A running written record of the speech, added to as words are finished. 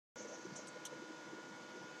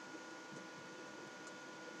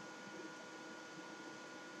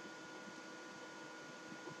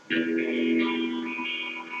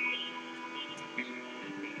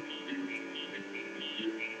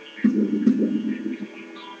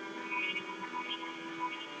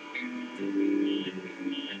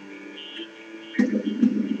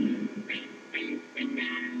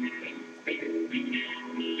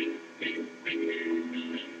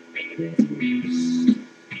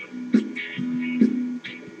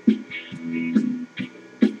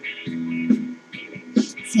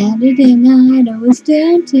Saturday night I was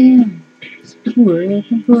downtown,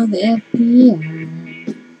 working for the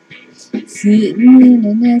FBI, sitting in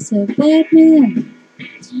an SL Batman,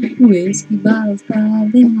 whiskey bottles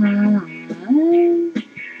piling high.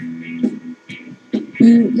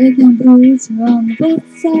 Bootlegging boots are on the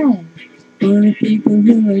west side, for the people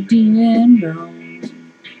who are doing wrong.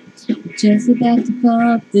 Just about to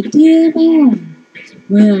call up the dear man,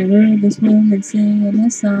 when I heard this woman singing a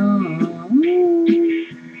song.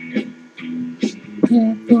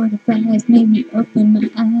 Pair 45s made me open my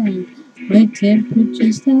eyes, my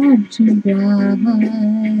temperature started to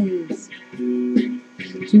rise.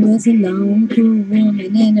 She was a long, cool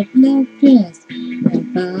woman in a black dress,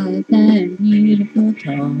 and 5'9", beautiful,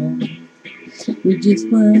 tall. With just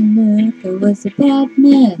one look, I was a bad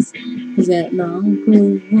mess, 'cause that long,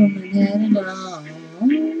 cool woman had it all.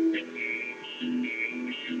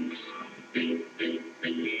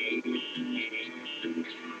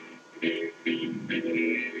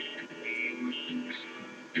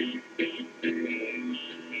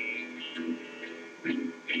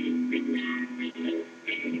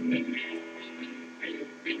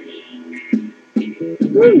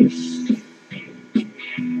 Woo!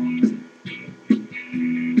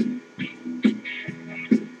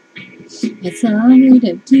 I saw her head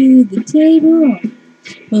up to the table,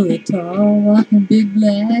 full of tall, walking big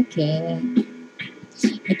black cat.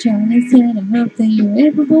 I Charlie said, I hope that you're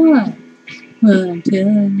able, boy. Well, I'm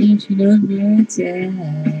telling you, she knows where it's at.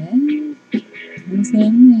 And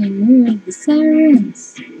suddenly I heard the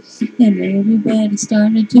sirens, and everybody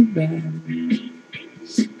started to run.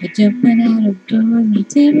 I jumped out of doors and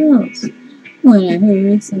tables, when I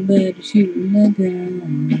heard somebody shooting a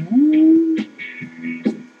gun.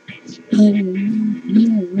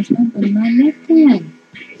 Yeah, was bumping my left hand,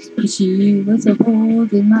 but she was a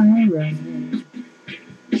holding my right.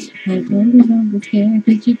 I told her don't be scared,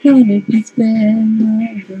 'cause you're gonna be spared. I'm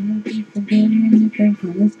gonna be forgetting if I'm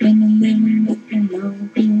gonna spend a living with a long,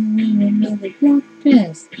 cool woman with a black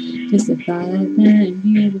dress, just a 5'9",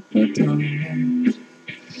 beautiful, tall.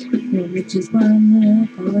 Well, with just one look,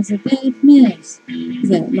 I was a bad mess, 'cause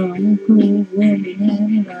that long, cool woman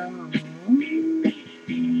had it all.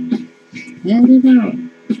 Had it all.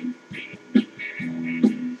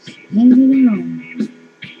 Had it